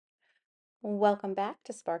Welcome back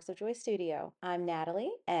to Sparks of Joy Studio. I'm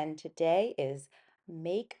Natalie, and today is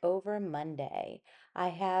Makeover Monday. I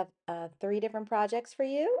have three different projects for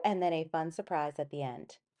you and then a fun surprise at the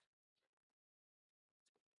end.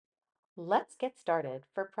 Let's get started.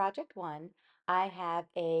 For project one, I have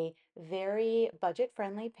a very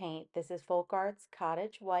budget-friendly paint. This is Folk Arts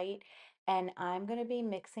Cottage White, and I'm going to be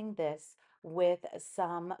mixing this with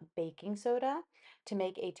some baking soda to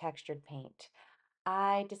make a textured paint.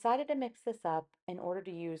 I decided to mix this up in order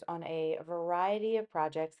to use on a variety of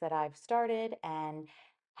projects that I've started and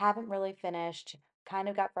haven't really finished. Kind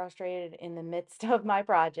of got frustrated in the midst of my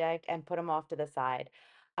project and put them off to the side.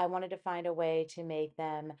 I wanted to find a way to make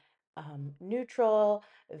them neutral,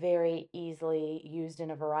 very easily used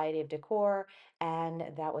in a variety of decor, and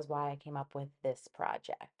that was why I came up with this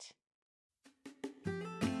project.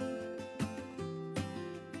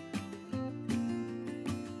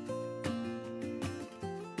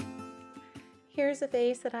 Here's a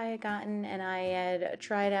vase that I had gotten, and I had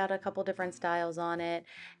tried out a couple different styles on it,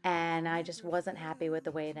 and I just wasn't happy with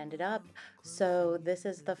the way it ended up. So this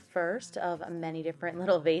is the first of many different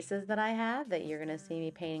little vases that I have that you're going to see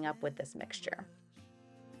me painting up with this mixture.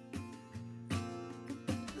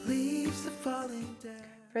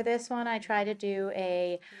 For this one, I tried to do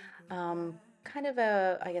a kind of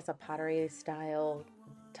I guess, a pottery style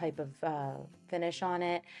type of finish on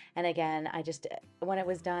it. And again, when it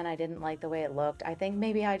was done, I didn't like the way it looked. I think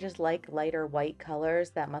maybe I just like lighter white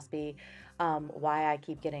colors. That must be why I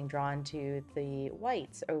keep getting drawn to the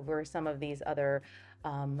whites over some of these other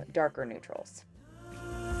darker neutrals.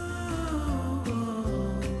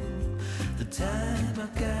 The time I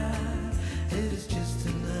got, it is just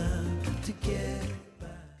enough to get.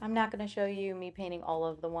 I'm not going to show you me painting all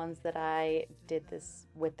of the ones that I did this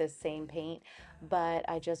with this same paint, but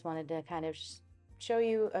I just wanted to kind of show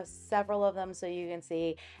you several of them so you can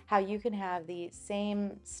see how you can have the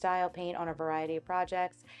same style paint on a variety of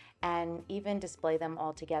projects and even display them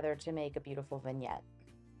all together to make a beautiful vignette.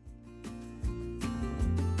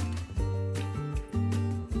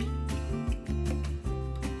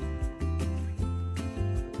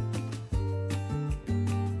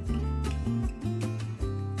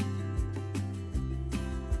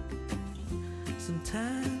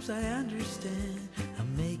 Sometimes I understand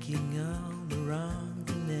I'm making all the wrong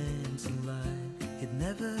demands in life. It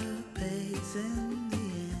never pays in the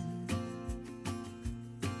end,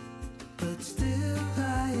 but still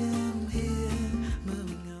I am here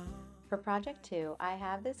moving on. For project two, I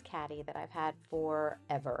have this caddy that I've had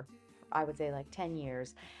forever. I would say like 10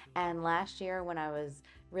 years. And last year, when I was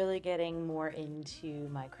really getting more into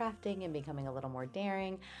my crafting and becoming a little more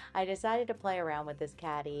daring, I decided to play around with this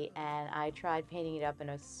caddy and I tried painting it up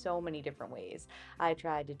in so many different ways. I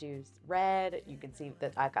tried to do red. You can see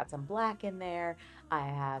that I've got some black in there. I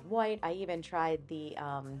have white. I even tried the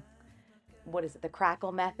what is it, the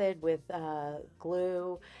crackle method with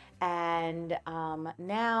glue, and and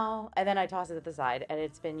then I toss it at the side and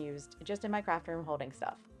it's been used just in my craft room holding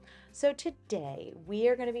stuff. So today we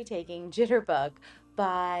are going to be taking Jitterbug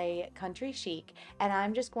by Country Chic, and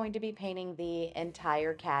I'm just going to be painting the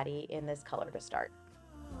entire caddy in this color to start.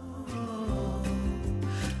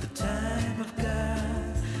 The time I've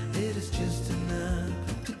got, it is just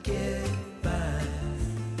enough to get by.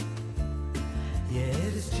 Yeah,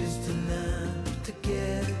 it is just enough to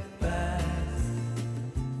get by.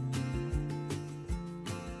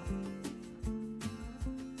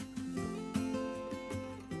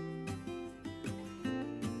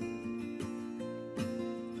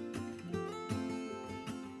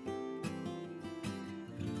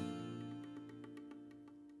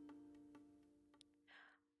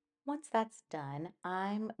 Once that's done,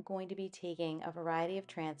 I'm going to be taking a variety of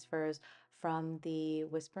transfers from the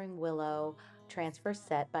Whispering Willow transfer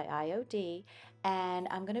set by IOD, and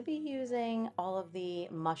I'm going to be using all of the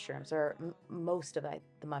mushrooms, or most of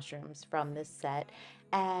the mushrooms from this set,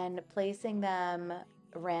 and placing them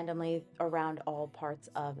randomly around all parts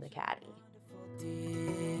of the caddy.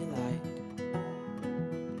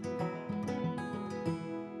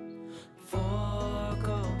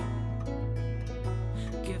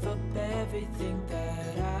 Everything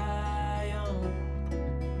that I own,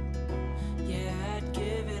 yeah, I'd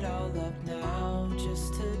give it all up now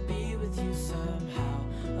just to be with you somehow.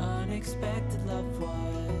 Unexpected love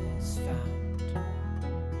was found.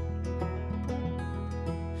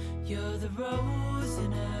 You're the rose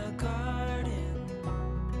in a garden,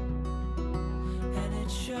 and it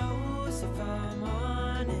shows if I'm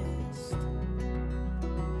honest.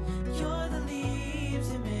 You're the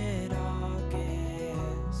leaves in mid-August,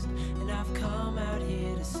 and I've come out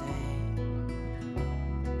here to say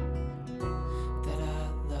that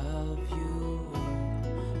I love you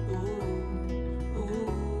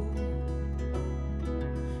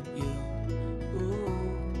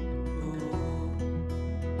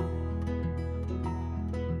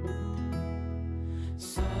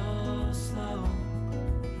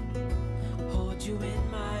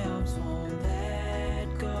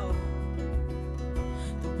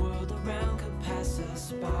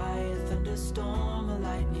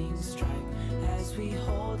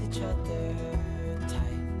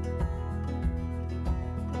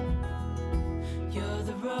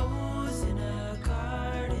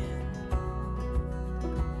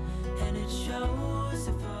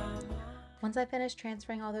Once I finish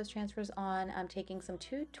transferring all those transfers on, I'm taking some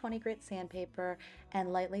 220 grit sandpaper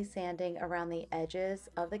and lightly sanding around the edges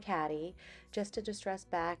of the caddy just to distress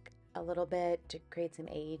back a little bit to create some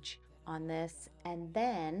age on this. And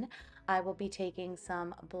then I will be taking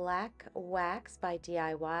some black wax by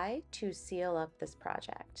DIY to seal up this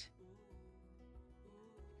project.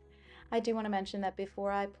 I do want to mention that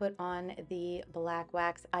before I put on the black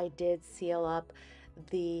wax, I did seal up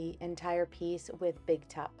the entire piece with Big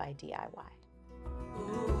Top by DIY.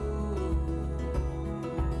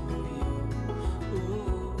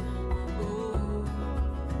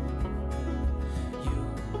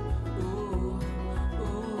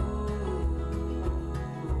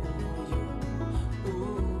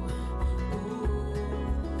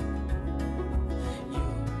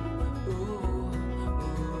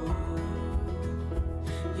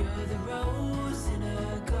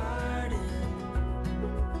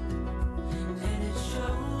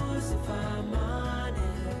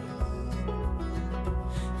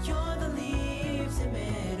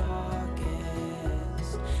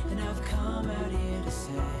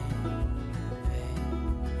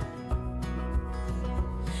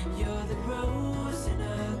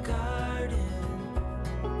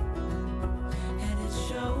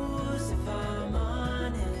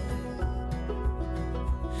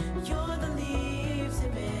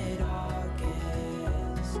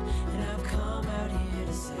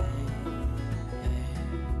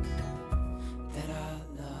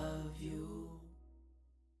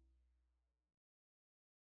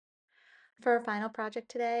 For our final project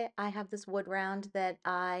today, I have this wood round that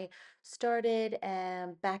I started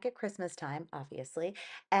back at Christmas time, obviously,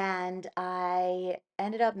 and I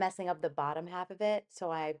ended up messing up the bottom half of it.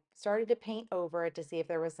 So I started to paint over it to see if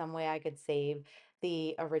there was some way I could save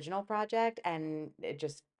the original project, and it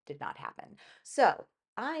just did not happen. So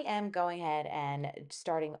I am going ahead and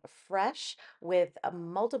starting fresh with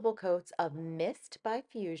multiple coats of Mist by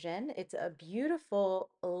Fusion. It's a beautiful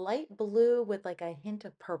light blue with like a hint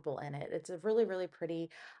of purple in it. It's a really, really pretty,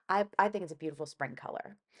 I think it's a beautiful spring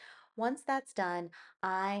color. Once that's done,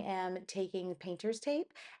 I am taking painter's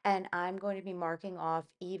tape and I'm going to be marking off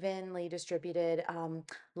evenly distributed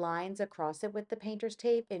lines across it with the painter's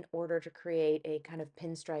tape in order to create a kind of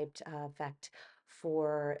pinstriped effect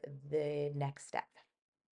for the next step.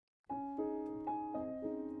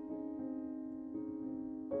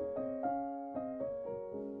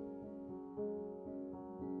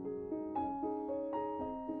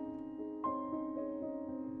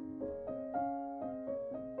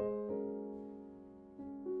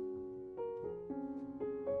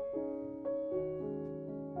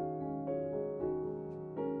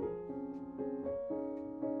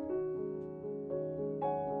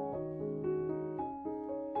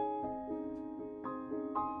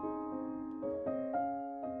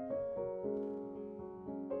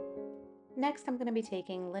 Next, I'm going to be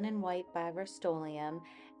taking Linen White by Rust-Oleum,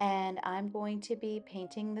 and I'm going to be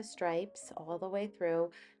painting the stripes all the way through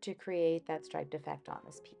to create that striped effect on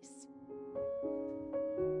this piece.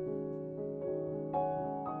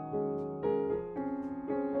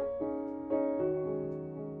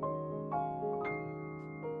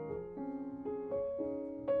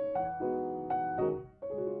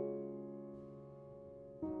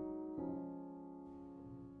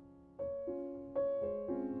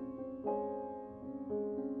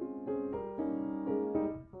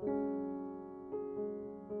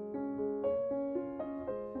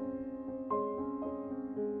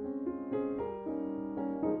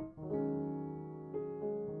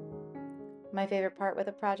 My favorite part with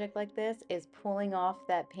a project like this is pulling off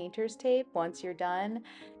that painter's tape once you're done.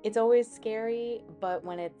 It's always scary, but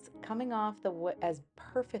when it's coming off as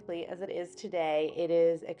perfectly as it is today, it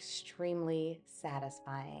is extremely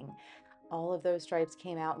satisfying. All of those stripes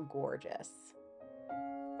came out gorgeous.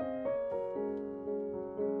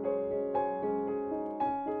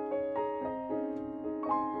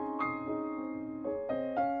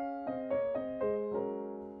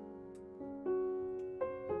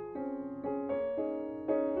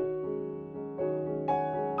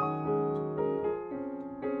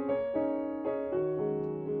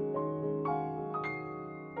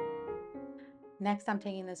 Next, I'm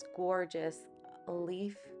taking this gorgeous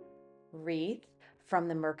leaf wreath from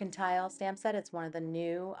the Mercantile Stamp Set. It's one of the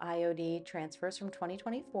new IOD transfers from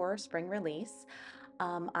 2024 spring release.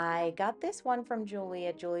 I got this one from Julie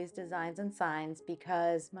at Julie's Designs and Signs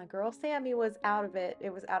because my girl Sammy was out of it.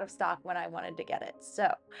 It was out of stock when I wanted to get it.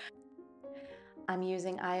 So I'm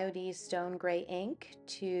using IOD Stone Gray ink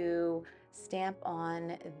to stamp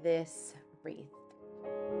on this wreath.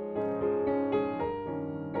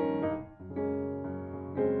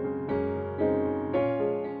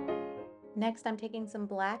 Next, I'm taking some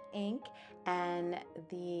black ink and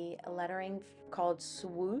the lettering called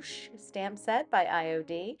Swoosh Stamp Set by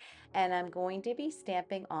IOD, and I'm going to be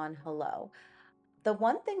stamping on hello. The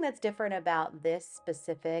one thing that's different about this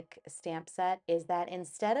specific stamp set is that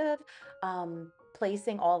instead of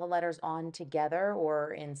placing all the letters on together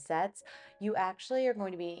or in sets, you actually are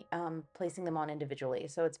going to be placing them on individually.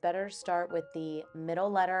 So it's better to start with the middle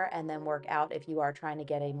letter and then work out if you are trying to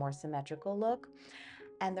get a more symmetrical look.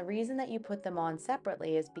 And the reason that you put them on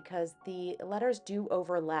separately is because the letters do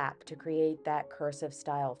overlap to create that cursive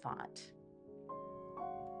style font.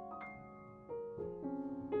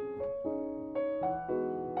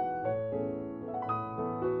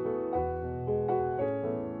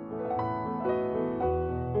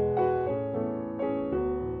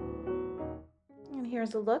 And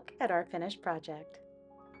here's a look at our finished project.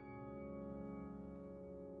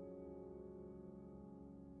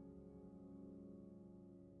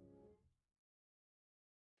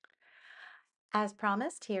 As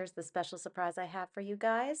promised, here's the special surprise I have for you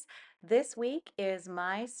guys. This week is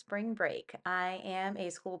my spring break. I am a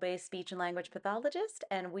school-based speech and language pathologist,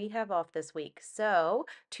 and we have off this week. So,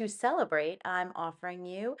 to celebrate, I'm offering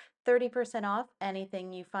you 30% off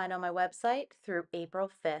anything you find on my website through April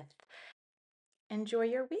 5th. Enjoy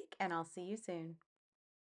your week, and I'll see you soon.